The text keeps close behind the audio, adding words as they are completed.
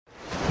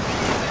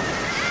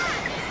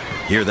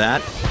Hear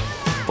that?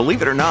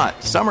 Believe it or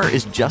not, summer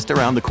is just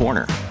around the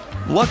corner.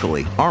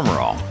 Luckily, Armor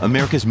All,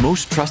 America's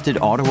most trusted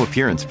auto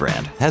appearance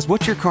brand, has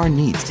what your car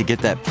needs to get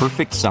that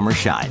perfect summer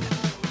shine.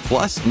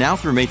 Plus, now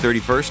through May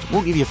 31st,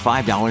 we'll give you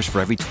 $5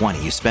 for every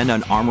 $20 you spend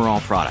on Armor All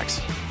products.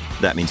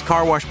 That means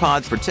car wash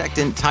pods,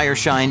 protectant, tire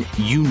shine,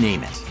 you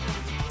name it.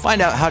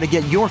 Find out how to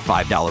get your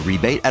 $5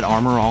 rebate at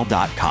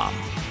armorall.com.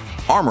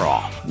 Armor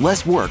All,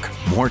 less work,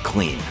 more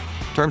clean.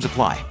 Terms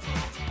apply.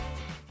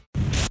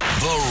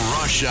 The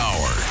Rush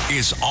Hour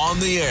is on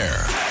the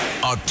air.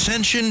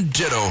 Attention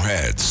Ditto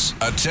Heads.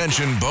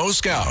 Attention Bo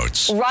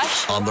Scouts.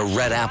 Rush on the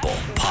Red Apple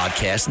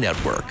Podcast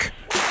Network.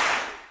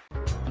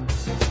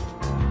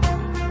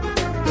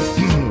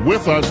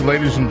 With us,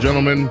 ladies and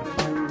gentlemen,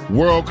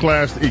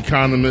 world-class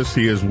economist.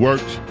 He has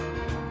worked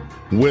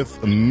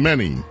with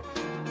many.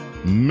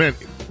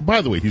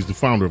 By the way, he's the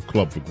founder of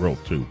Club for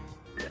Growth, too.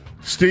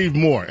 Steve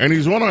Moore. And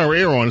he's on our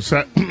air on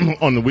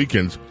the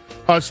weekends.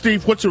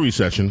 Steve, what's a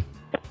recession?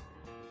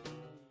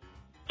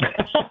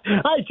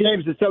 Hi,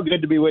 James. It's so good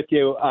to be with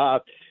you.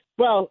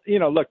 Well,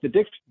 look, the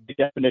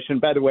definition,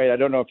 by the way, I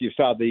don't know if you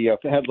saw the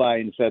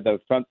headlines at the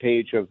front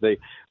page of the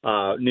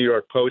New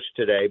York Post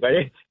today, but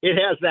it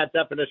has that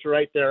definition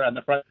right there on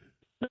the front.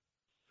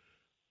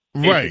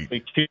 Right.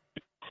 Two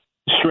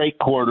straight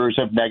quarters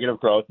of negative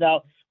growth.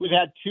 Now, we've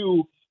had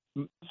two,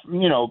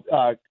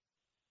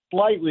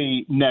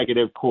 slightly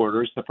negative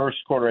quarters. The first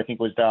quarter, I think,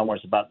 was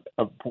about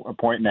a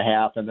point and a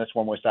half, and this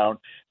one was down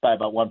by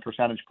about 1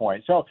 percentage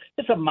point. So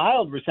it's a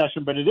mild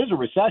recession, but it is a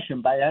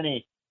recession by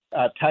any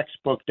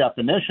textbook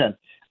definition.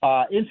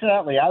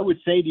 Incidentally, I would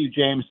say to you,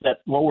 James,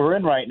 that what we're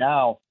in right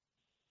now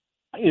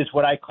is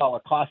what I call a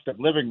cost of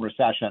living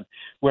recession,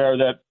 where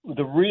the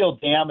real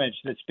damage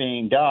that's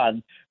being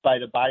done by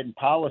the Biden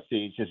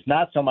policies is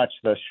not so much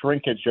the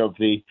shrinkage of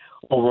the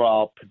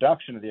overall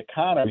production of the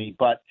economy,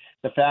 but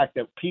the fact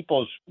that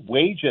people's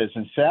wages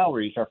and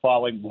salaries are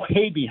falling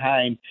way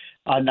behind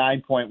a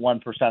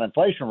 9.1%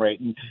 inflation rate.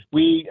 And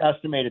we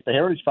estimate at the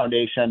Heritage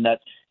Foundation that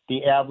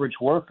the average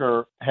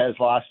worker has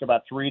lost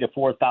about $3,000 to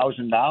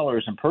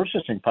 $4,000 in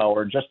purchasing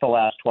power in just the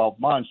last 12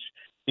 months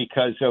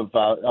because of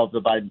the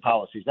Biden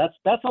policies.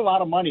 That's a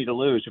lot of money to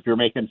lose if you're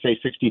making, say,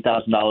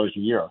 $60,000 a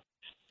year.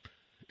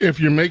 If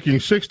you're making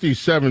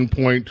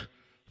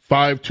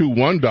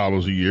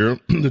 $67.521 a year,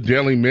 the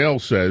Daily Mail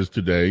says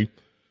today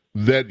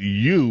that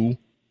you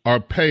are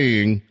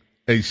paying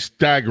a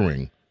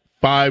staggering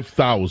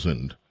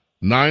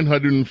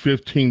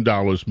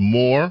 $5,915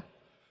 more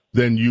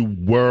than you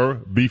were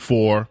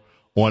before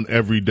on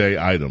everyday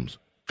items.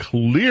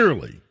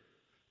 Clearly.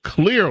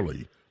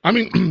 I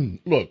mean,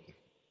 look,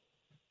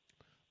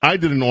 I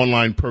did an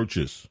online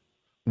purchase,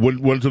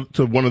 went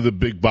to one of the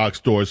big box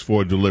stores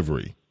for a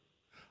delivery.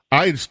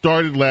 I had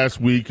started last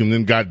week and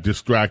then got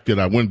distracted.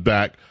 I went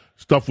back.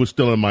 Stuff was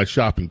still in my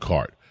shopping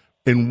cart.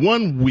 In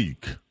 1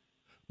 week,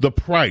 the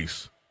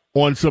price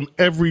on some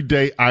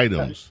everyday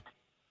items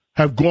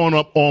have gone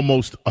up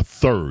almost a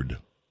third.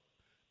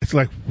 It's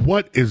like,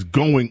 what is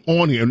going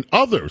on here? And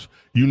others,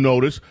 you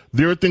notice,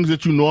 there are things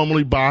that you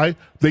normally buy,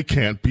 they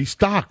can't be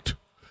stocked.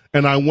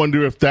 And I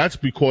wonder if that's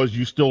because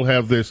you still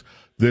have this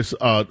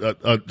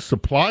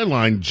supply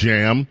line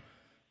jam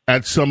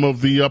at some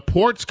of the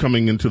ports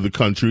coming into the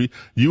country.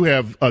 You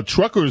have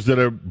truckers that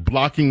are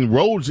blocking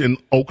roads in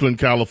Oakland,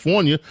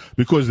 California,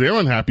 because they're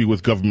unhappy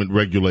with government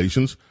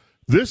regulations.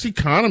 This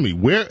economy,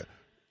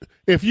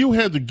 if you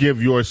had to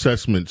give your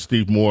assessment,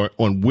 Steve Moore,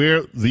 on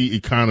where the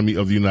economy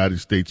of the United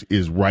States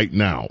is right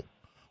now,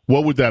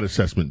 what would that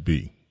assessment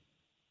be?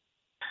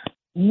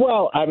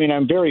 Well, I mean,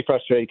 I'm very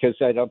frustrated because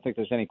I don't think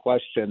there's any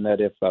question that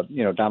if,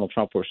 Donald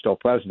Trump were still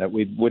president,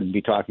 we wouldn't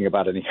be talking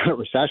about any kind of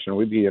recession.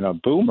 We'd be in a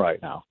boom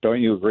right now.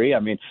 Don't you agree? I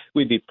mean,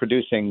 we'd be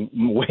producing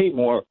way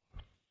more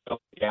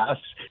gas.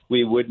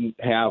 We wouldn't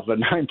have a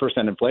 9%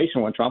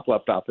 inflation. When Trump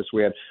left office,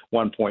 we had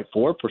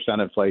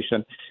 1.4%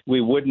 inflation.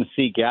 We wouldn't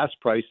see gas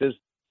prices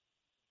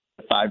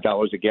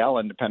 $5 a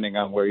gallon, depending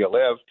on where you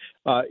live.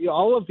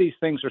 All of these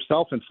things are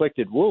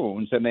self-inflicted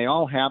wounds, and they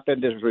all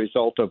happened as a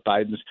result of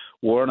Biden's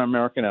war on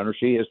American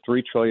energy, his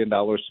 $3 trillion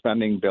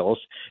spending bills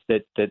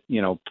that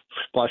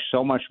flush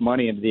so much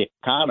money into the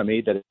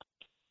economy that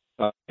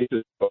by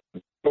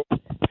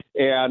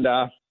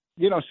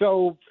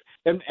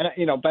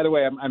the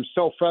way, I'm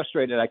so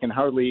frustrated I can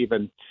hardly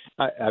even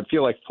I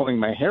feel like pulling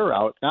my hair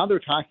out. Now they're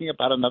talking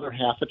about another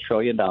 $500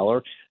 billion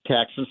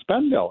tax and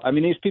spend bill. I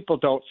mean, these people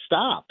don't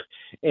stop,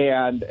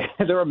 and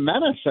they're a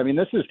menace. I mean,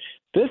 this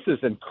is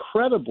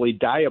incredibly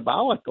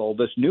diabolical.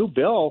 This new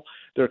bill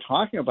they're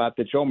talking about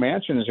that Joe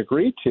Manchin has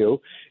agreed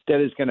to, that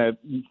is going to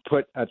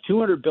put a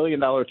 $200 billion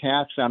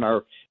tax on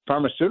our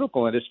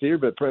pharmaceutical industry.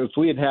 But if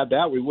we had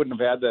that, we wouldn't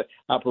have had the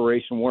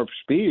Operation Warp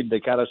Speed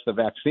that got us the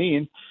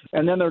vaccine.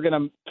 And then they're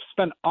going to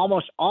spend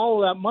almost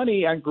all of that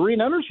money on green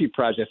energy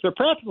projects. They're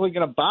practically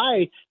going to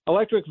buy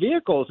electric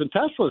vehicles and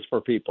Teslas for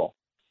people.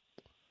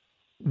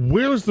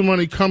 Where is the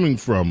money coming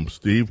from,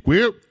 Steve?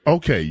 Debt.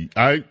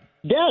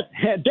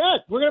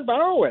 We're going to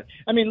borrow it.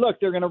 I mean, look,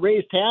 they're going to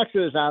raise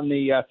taxes on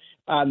the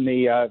on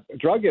the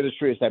drug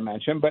industry, as I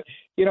mentioned. But,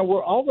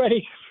 we're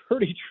already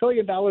 $30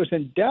 trillion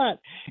in debt,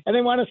 and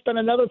they want to spend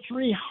another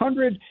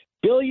 $300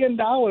 billion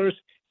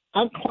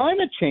on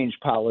climate change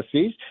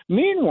policies.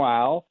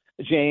 Meanwhile,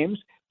 James,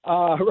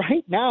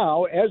 right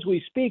now, as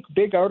we speak,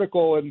 big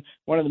article in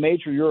one of the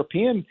major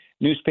European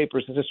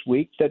newspapers this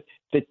week that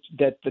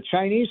the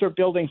Chinese are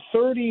building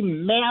 30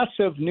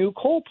 massive new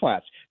coal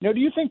plants. Now, do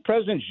you think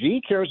President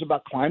Xi cares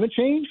about climate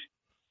change?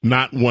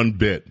 Not one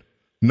bit.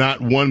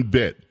 Not one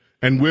bit.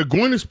 And we're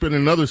going to spend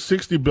another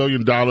 $60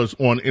 billion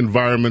on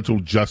environmental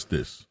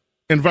justice.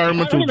 I don't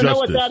even know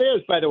what that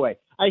is, by the way.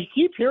 I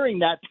keep hearing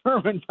that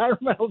term,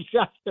 environmental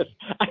justice.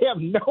 I have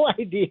no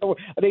idea.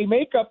 They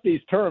make up these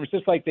terms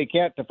just like they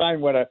can't define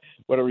what a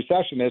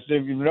recession is.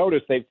 If you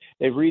notice, they've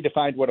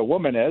redefined what a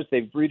woman is.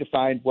 They've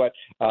redefined what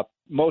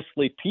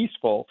mostly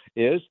peaceful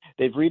is.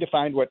 They've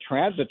redefined what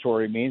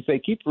transitory means. They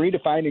keep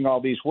redefining all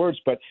these words.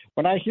 But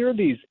when I hear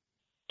these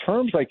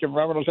terms like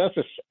environmental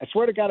justice, I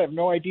swear to God, I have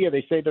no idea.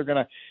 They say they're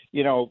going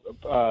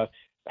to,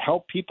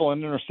 help people in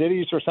inner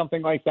cities or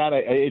something like that.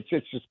 It's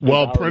just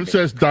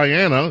Princess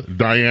Diana,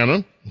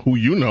 who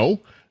you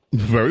know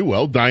very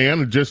well,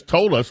 Diana just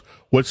told us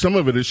what some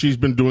of it is. She's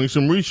been doing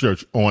some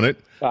research on it,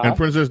 and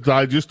Princess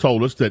Di just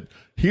told us that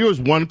here's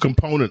one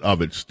component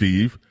of it,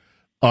 Steve.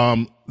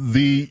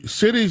 The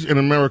cities in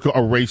America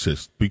are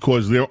racist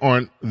because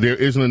there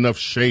isn't enough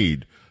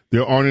shade,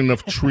 there aren't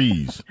enough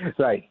trees.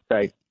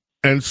 Right.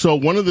 And so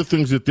one of the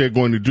things that they're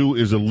going to do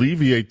is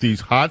alleviate these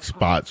hot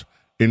spots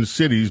in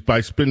cities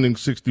by spending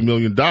 $60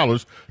 million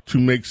to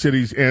make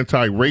cities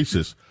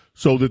anti-racist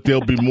so that there'll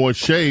be more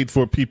shade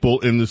for people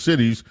in the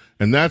cities.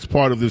 And that's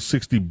part of this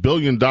 $60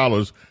 billion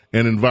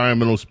in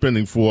environmental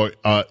spending for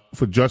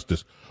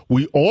justice.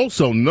 We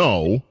also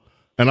know,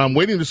 and I'm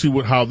waiting to see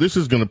how this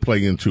is going to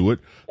play into it,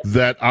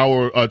 that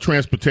our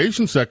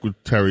transportation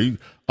secretary,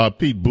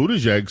 Pete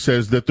Buttigieg,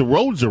 says that the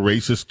roads are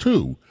racist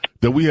too,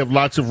 that we have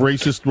lots of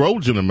racist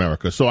roads in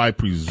America. So I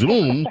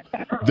presume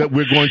that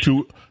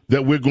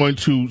we're going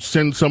to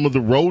send some of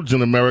the roads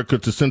in America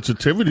to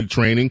sensitivity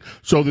training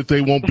so that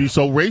they won't be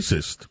so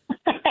racist.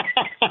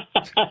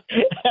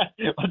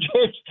 Well,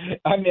 James,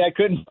 I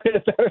couldn't put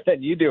it better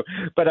than you do,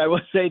 but I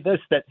will say this,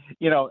 that,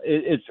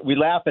 we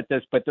laugh at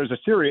this, but there's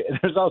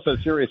also a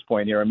serious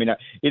point here.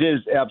 It is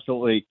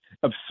absolutely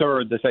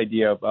absurd, this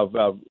idea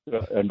of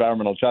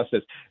environmental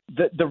justice.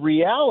 The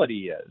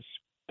reality is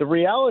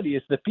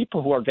the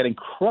people who are getting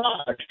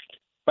crushed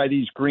by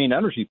these green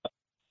energy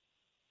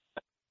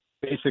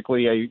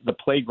basically the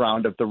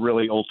playground of the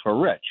really ultra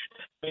rich.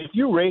 If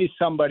you raise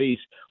somebody's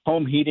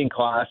home heating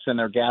costs and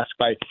their gas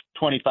by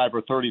 25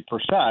 or 30%,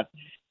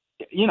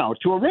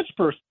 to a rich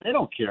person, they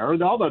don't care.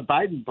 All the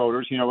Biden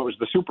voters, it was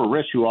the super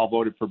rich who all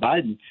voted for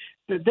Biden.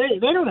 They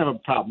don't have a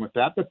problem with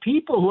that. The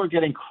people who are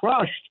getting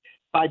crushed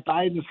by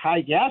Biden's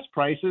high gas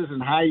prices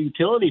and high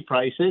utility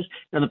prices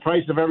and the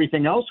price of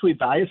everything else we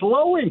buy is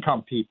low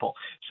income people.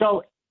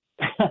 So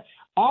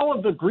all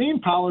of the green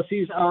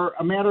policies are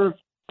a matter of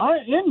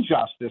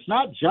injustice,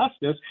 not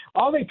justice.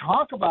 All they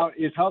talk about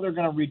is how they're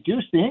going to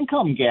reduce the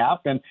income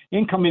gap and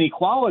income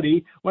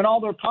inequality when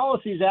all their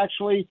policies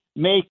actually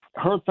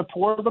hurt the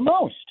poor the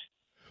most.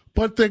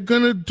 But they're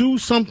going to do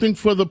something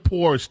for the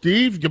poor,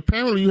 Steve.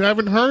 Apparently you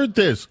haven't heard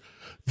this.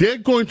 They're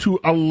going to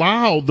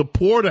allow the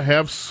poor to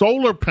have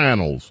solar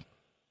panels.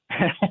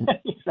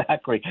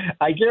 Exactly.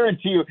 I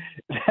guarantee you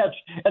that.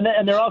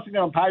 And they're also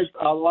going to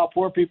allow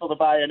poor people to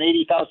buy an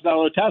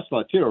 $80,000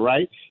 Tesla too,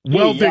 right?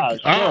 Well, sure.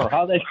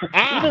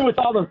 Even with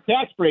all the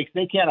tax breaks,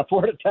 they can't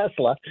afford a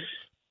Tesla.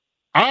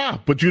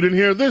 But you didn't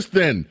hear this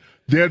then.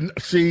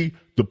 See,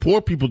 the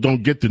poor people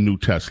don't get the new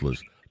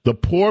Teslas. The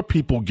poor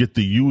people get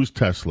the used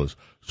Teslas.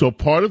 So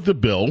part of the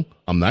bill,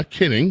 I'm not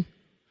kidding,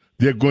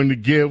 they're going to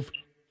give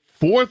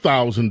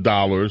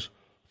 $4,000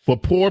 for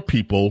poor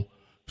people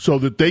so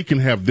that they can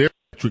have their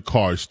electric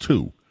cars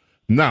too.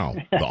 Now,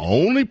 the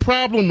only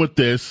problem with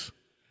this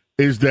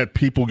is that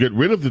people get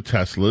rid of the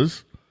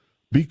Teslas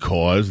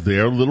because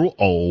they're a little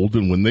old,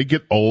 and when they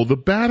get old, the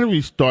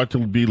batteries start to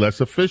be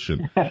less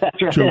efficient.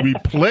 To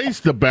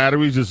replace the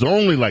batteries is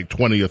only like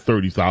 $20,000 or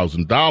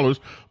 $30,000,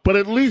 but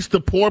at least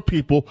the poor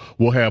people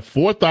will have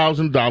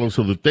 $4,000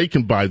 so that they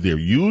can buy their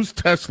used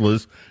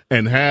Teslas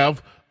and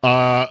have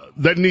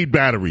that need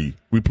battery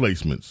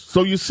replacements.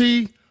 So you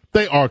see,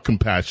 they are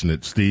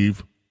compassionate,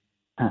 Steve.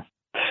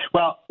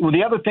 Well,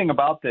 the other thing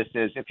about this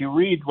is if you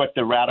read what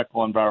the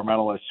radical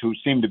environmentalists who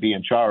seem to be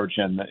in charge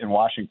in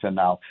Washington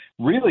now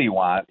really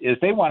want, is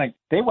they want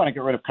to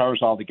get rid of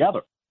cars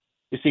altogether.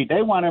 You see,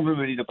 they want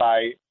everybody to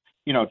buy,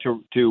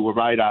 to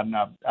ride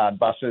on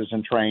buses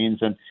and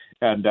trains, and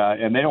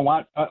they don't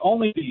want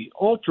only the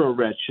ultra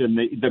rich and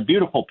the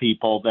beautiful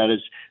people, that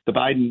is the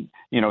Biden,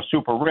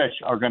 super rich,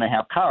 are going to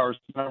have cars,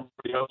 and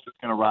everybody else is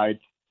going to ride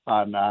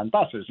on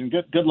buses. And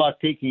good luck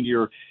taking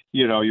your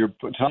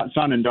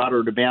son and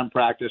daughter to band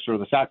practice or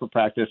the soccer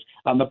practice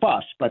on the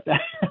bus. But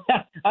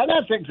I'm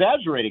not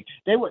exaggerating.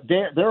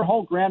 Their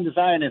whole grand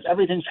design is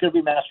everything's going to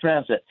be mass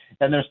transit,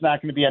 and there's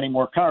not going to be any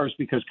more cars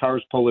because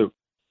cars pollute.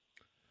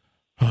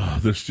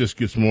 This just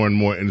gets more and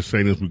more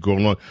insane as we go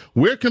along.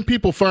 Where can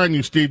people find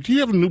you, Steve? Do you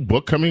have a new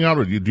book coming out,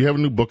 or do you have a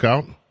new book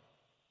out?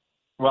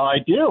 Well, I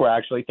do,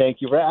 actually. Thank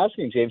you for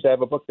asking, James. I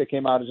have a book that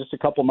came out just a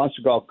couple months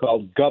ago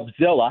called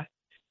Govzilla,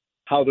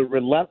 How the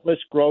Relentless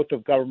Growth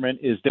of Government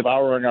is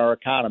Devouring Our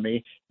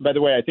Economy. By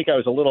the way, I think I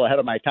was a little ahead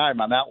of my time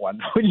on that one.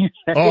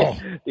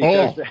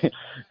 Because,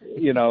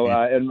 you know,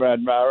 and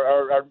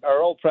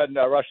our old friend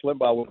Rush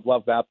Limbaugh would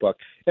love that book.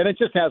 And it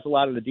just has a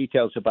lot of the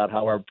details about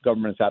how our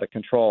government is out of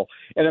control.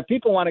 And if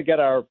people want to get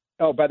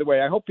oh, by the way,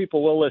 I hope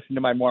people will listen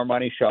to my More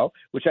Money show,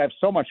 which I have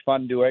so much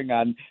fun doing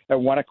at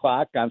 1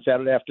 o'clock on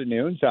Saturday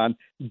afternoons on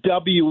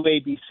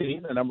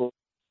WABC, the number one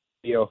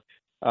radio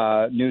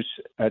news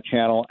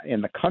channel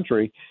in the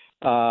country.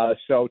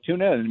 So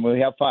tune in and we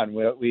have fun.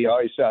 We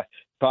always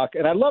talk.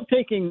 And I love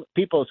taking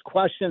people's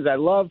questions. I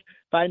love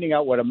finding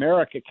out what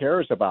America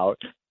cares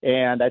about.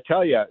 And I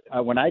tell you,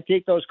 when I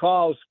take those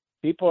calls,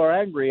 people are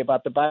angry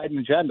about the Biden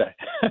agenda.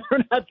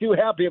 They're not too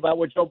happy about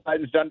what Joe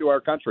Biden's done to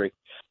our country.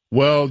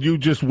 Well, you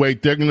just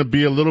wait. They're going to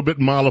be a little bit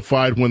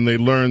mollified when they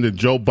learn that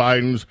Joe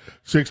Biden's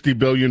 $60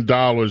 billion,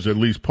 at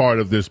least part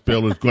of this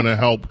bill, is going to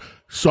help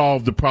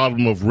solve the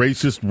problem of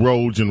racist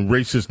roads and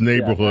racist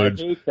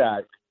neighborhoods. Yeah, I hate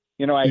that.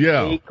 You know, I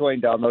hate going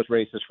down those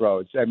racist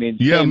roads. I mean,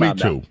 yeah, me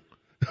too.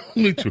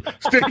 Me too.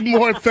 Steve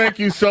Moore, thank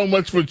you so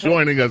much for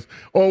joining us.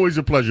 Always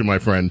a pleasure, my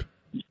friend.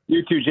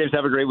 You too, James.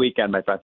 Have a great weekend, my friend.